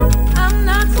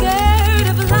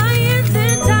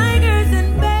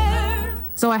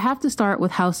So I have to start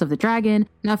with House of the Dragon.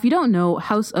 Now, if you don't know,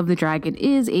 House of the Dragon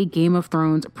is a Game of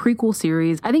Thrones prequel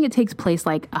series. I think it takes place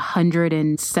like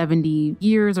 170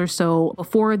 years or so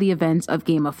before the events of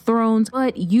Game of Thrones,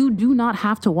 but you do not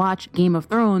have to watch Game of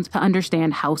Thrones to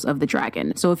understand House of the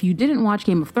Dragon. So if you didn't watch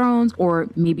Game of Thrones, or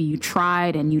maybe you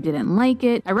tried and you didn't like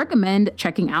it, I recommend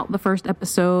checking out the first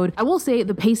episode. I will say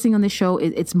the pacing on the show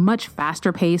it's much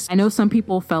faster paced. I know some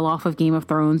people fell off of Game of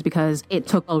Thrones because it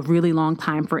took a really long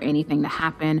time for anything to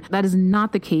happen. That is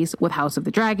not the case with House of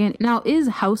the Dragon. Now, is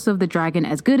House of the Dragon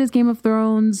as good as Game of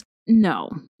Thrones?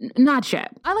 No, not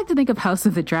yet. I like to think of House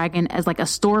of the Dragon as like a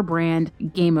store brand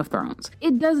Game of Thrones.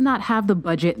 It does not have the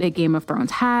budget that Game of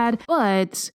Thrones had,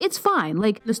 but it's fine.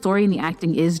 Like, the story and the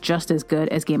acting is just as good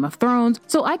as Game of Thrones.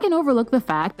 So I can overlook the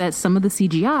fact that some of the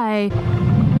CGI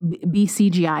be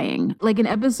CGIing. Like in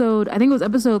episode, I think it was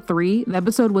episode 3, the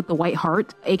episode with the white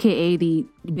heart, aka the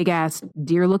big ass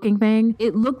deer looking thing.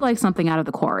 It looked like something out of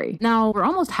The Quarry. Now, we're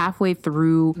almost halfway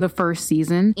through the first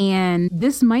season, and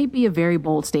this might be a very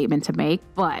bold statement to make,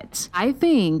 but I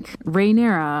think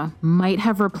Rhaenyra might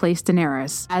have replaced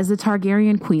Daenerys as the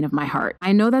Targaryen queen of my heart.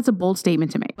 I know that's a bold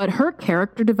statement to make, but her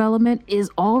character development is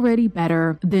already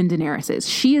better than Daenerys's.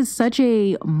 She is such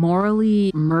a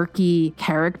morally murky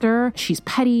character. She's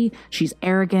petty, she's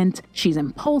arrogant, she's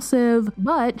impulsive,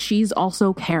 but she's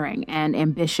also caring and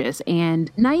ambitious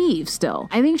and naive still.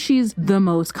 I think she's the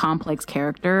most complex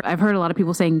character. I've heard a lot of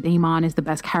people saying Daemon is the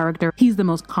best character. He's the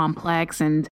most complex,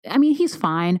 and I mean, he's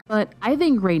fine, but I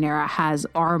think Rhaenyra has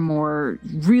far more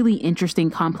really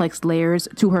interesting, complex layers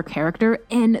to her character,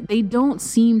 and they don't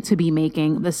seem to be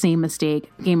making the same mistake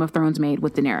Game of Thrones made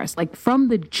with Daenerys. Like, from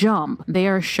the jump, they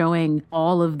are showing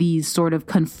all of these sort of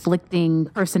conflicting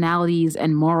personalities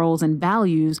and morals and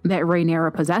values that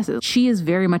Rhaenyra possesses. She is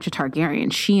very much a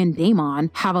Targaryen. She and Daemon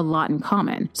have a lot in common.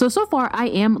 So far, I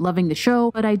am loving the show,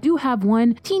 but I do have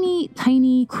one teeny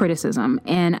tiny criticism,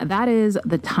 and that is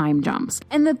the time jumps.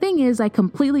 And the thing is, I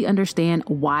completely understand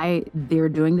why they're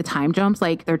doing the time jumps.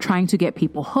 Like, they're trying to get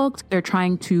people hooked. They're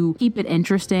trying to keep it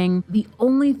interesting. The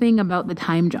only thing about the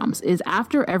time jumps is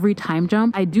after every time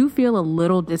jump, I do feel a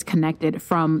little disconnected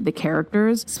from the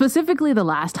characters, specifically the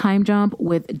last time jump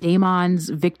with Daemon's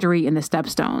victory in the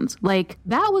Stepstones. Like,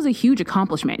 that was a huge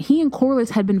accomplishment. He and Corlys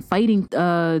had been fighting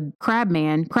crab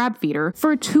feeder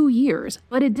for 2 years,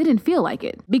 but it didn't feel like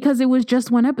it because it was just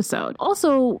one episode.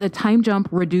 Also, the time jump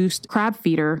reduced crab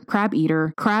eater,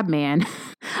 crab man.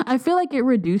 I feel like it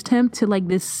reduced him to like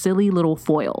this silly little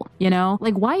foil, you know?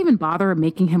 Like, why even bother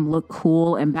making him look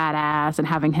cool and badass and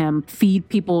having him feed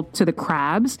people to the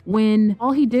crabs when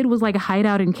all he did was like hide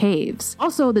out in caves?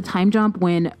 Also, the time jump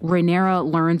when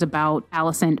Rhaenyra learns about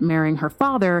Alicent marrying her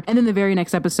father, and then the very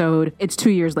next episode, it's 2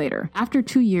 years later. After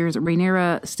 2 years,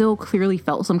 Rhaenyra still clearly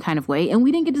felt some kind of way, and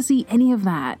we didn't get to see any of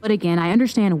that. But again, I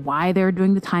understand why they're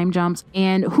doing the time jumps,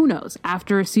 and who knows,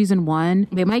 after season 1,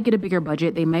 they might get a bigger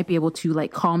budget. They might be able to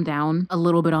like calm down a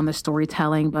little bit on the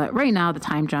storytelling, but right now the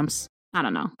time jumps, I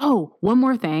don't know. Oh, one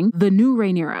more thing, the new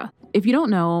Rhaenyra. If you don't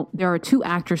know, there are 2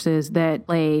 actresses that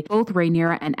play both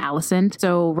Rhaenyra and Alicent.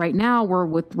 So right now we're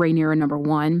with Rhaenyra number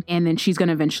 1, and then she's going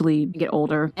to eventually get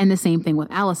older. And the same thing with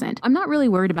Alicent. I'm not really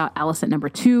worried about Alicent number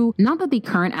 2. Not that the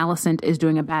current Alicent is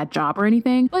doing a bad job or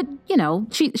anything, but you know,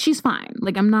 she's fine.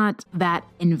 Like, I'm not that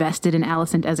invested in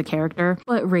Alicent as a character.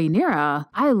 But Rhaenyra,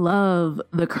 I love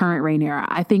the current Rhaenyra.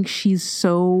 I think she's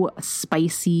so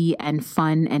spicy and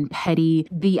fun and petty.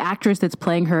 The actress that's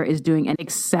playing her is doing an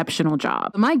exceptional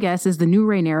job. My guess is the new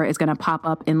Rhaenyra is going to pop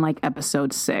up in like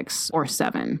episode 6 or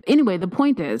 7. Anyway, the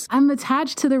point is, I'm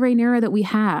attached to the Rhaenyra that we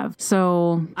have.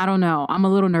 So I don't know. I'm a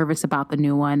little nervous about the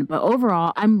new one, but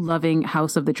overall, I'm loving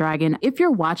House of the Dragon. If you're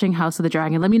watching House of the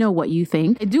Dragon, let me know what you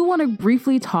think. I do want to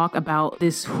briefly talk about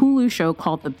this Hulu show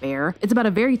called The Bear. It's about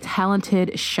a very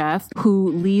talented chef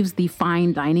who leaves the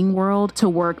fine dining world to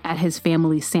work at his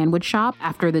family's sandwich shop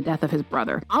after the death of his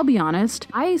brother. I'll be honest,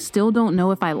 I still don't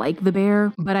know if I like The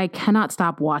Bear, but I cannot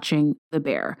stop watching The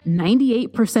Bear.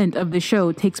 98% of the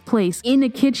show takes place in a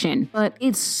kitchen, but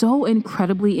it's so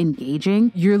incredibly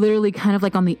engaging. You're literally kind of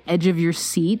like on the edge of your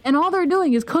seat, and all they're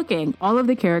doing is cooking. All of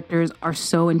the characters are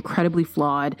so incredibly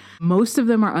flawed. Most of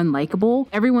them are unlikable.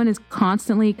 Everyone is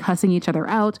constantly cussing each other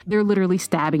out. They're literally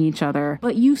stabbing each other,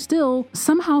 but you still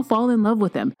somehow fall in love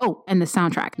with them. Oh, and the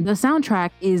soundtrack. The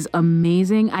soundtrack is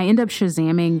amazing. I end up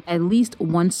Shazamming at least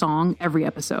one song every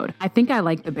episode. I think I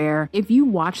like The Bear. If you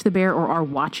watch The Bear or are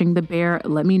watching The Bear, there.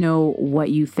 Let me know what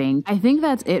you think. I think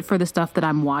that's it for the stuff that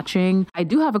I'm watching. I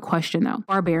do have a question though.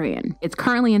 Barbarian. It's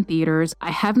currently in theaters.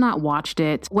 I have not watched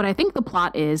it. What I think the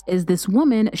plot is this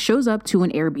woman shows up to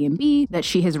an Airbnb that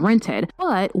she has rented,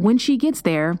 but when she gets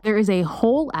there is a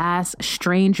whole ass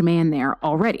strange man there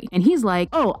already. And he's like,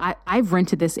 oh, I've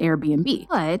rented this Airbnb,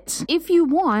 but if you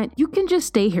want, you can just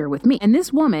stay here with me. And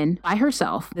this woman by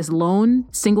herself, this lone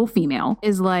single female,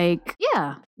 is like,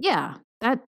 yeah,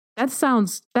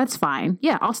 that's fine.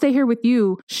 Yeah, I'll stay here with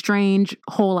you, strange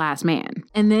whole ass man.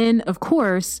 And then of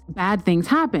course, bad things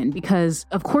happen because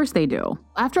of course they do.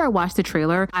 After I watched the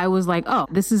trailer, I was like, oh,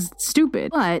 this is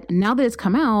stupid. But now that it's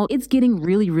come out, it's getting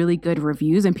really, really good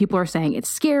reviews and people are saying it's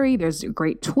scary. There's a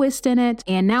great twist in it.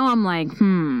 And now I'm like,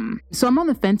 So I'm on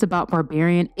the fence about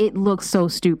Barbarian. It looks so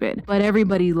stupid, but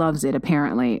everybody loves it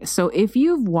apparently. So if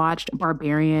you've watched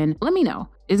Barbarian, let me know.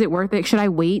 Is it worth it? Should I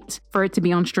wait for it to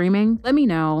be on streaming? Let me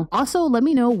know. Also, let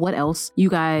me know what else you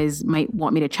guys might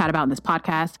want me to chat about in this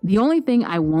podcast. The only thing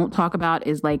I won't talk about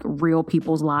is like real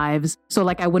people's lives. So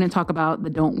like I wouldn't talk about the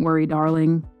Don't Worry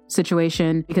Darling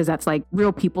situation because that's like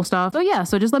real people stuff. So yeah,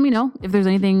 so just let me know if there's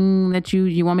anything that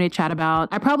you want me to chat about.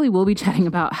 I probably will be chatting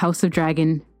about House of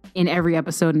Dragon in every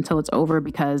episode until it's over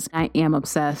because I am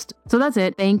obsessed. So that's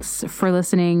it. Thanks for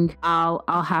listening. I'll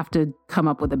have to come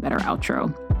up with a better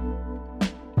outro.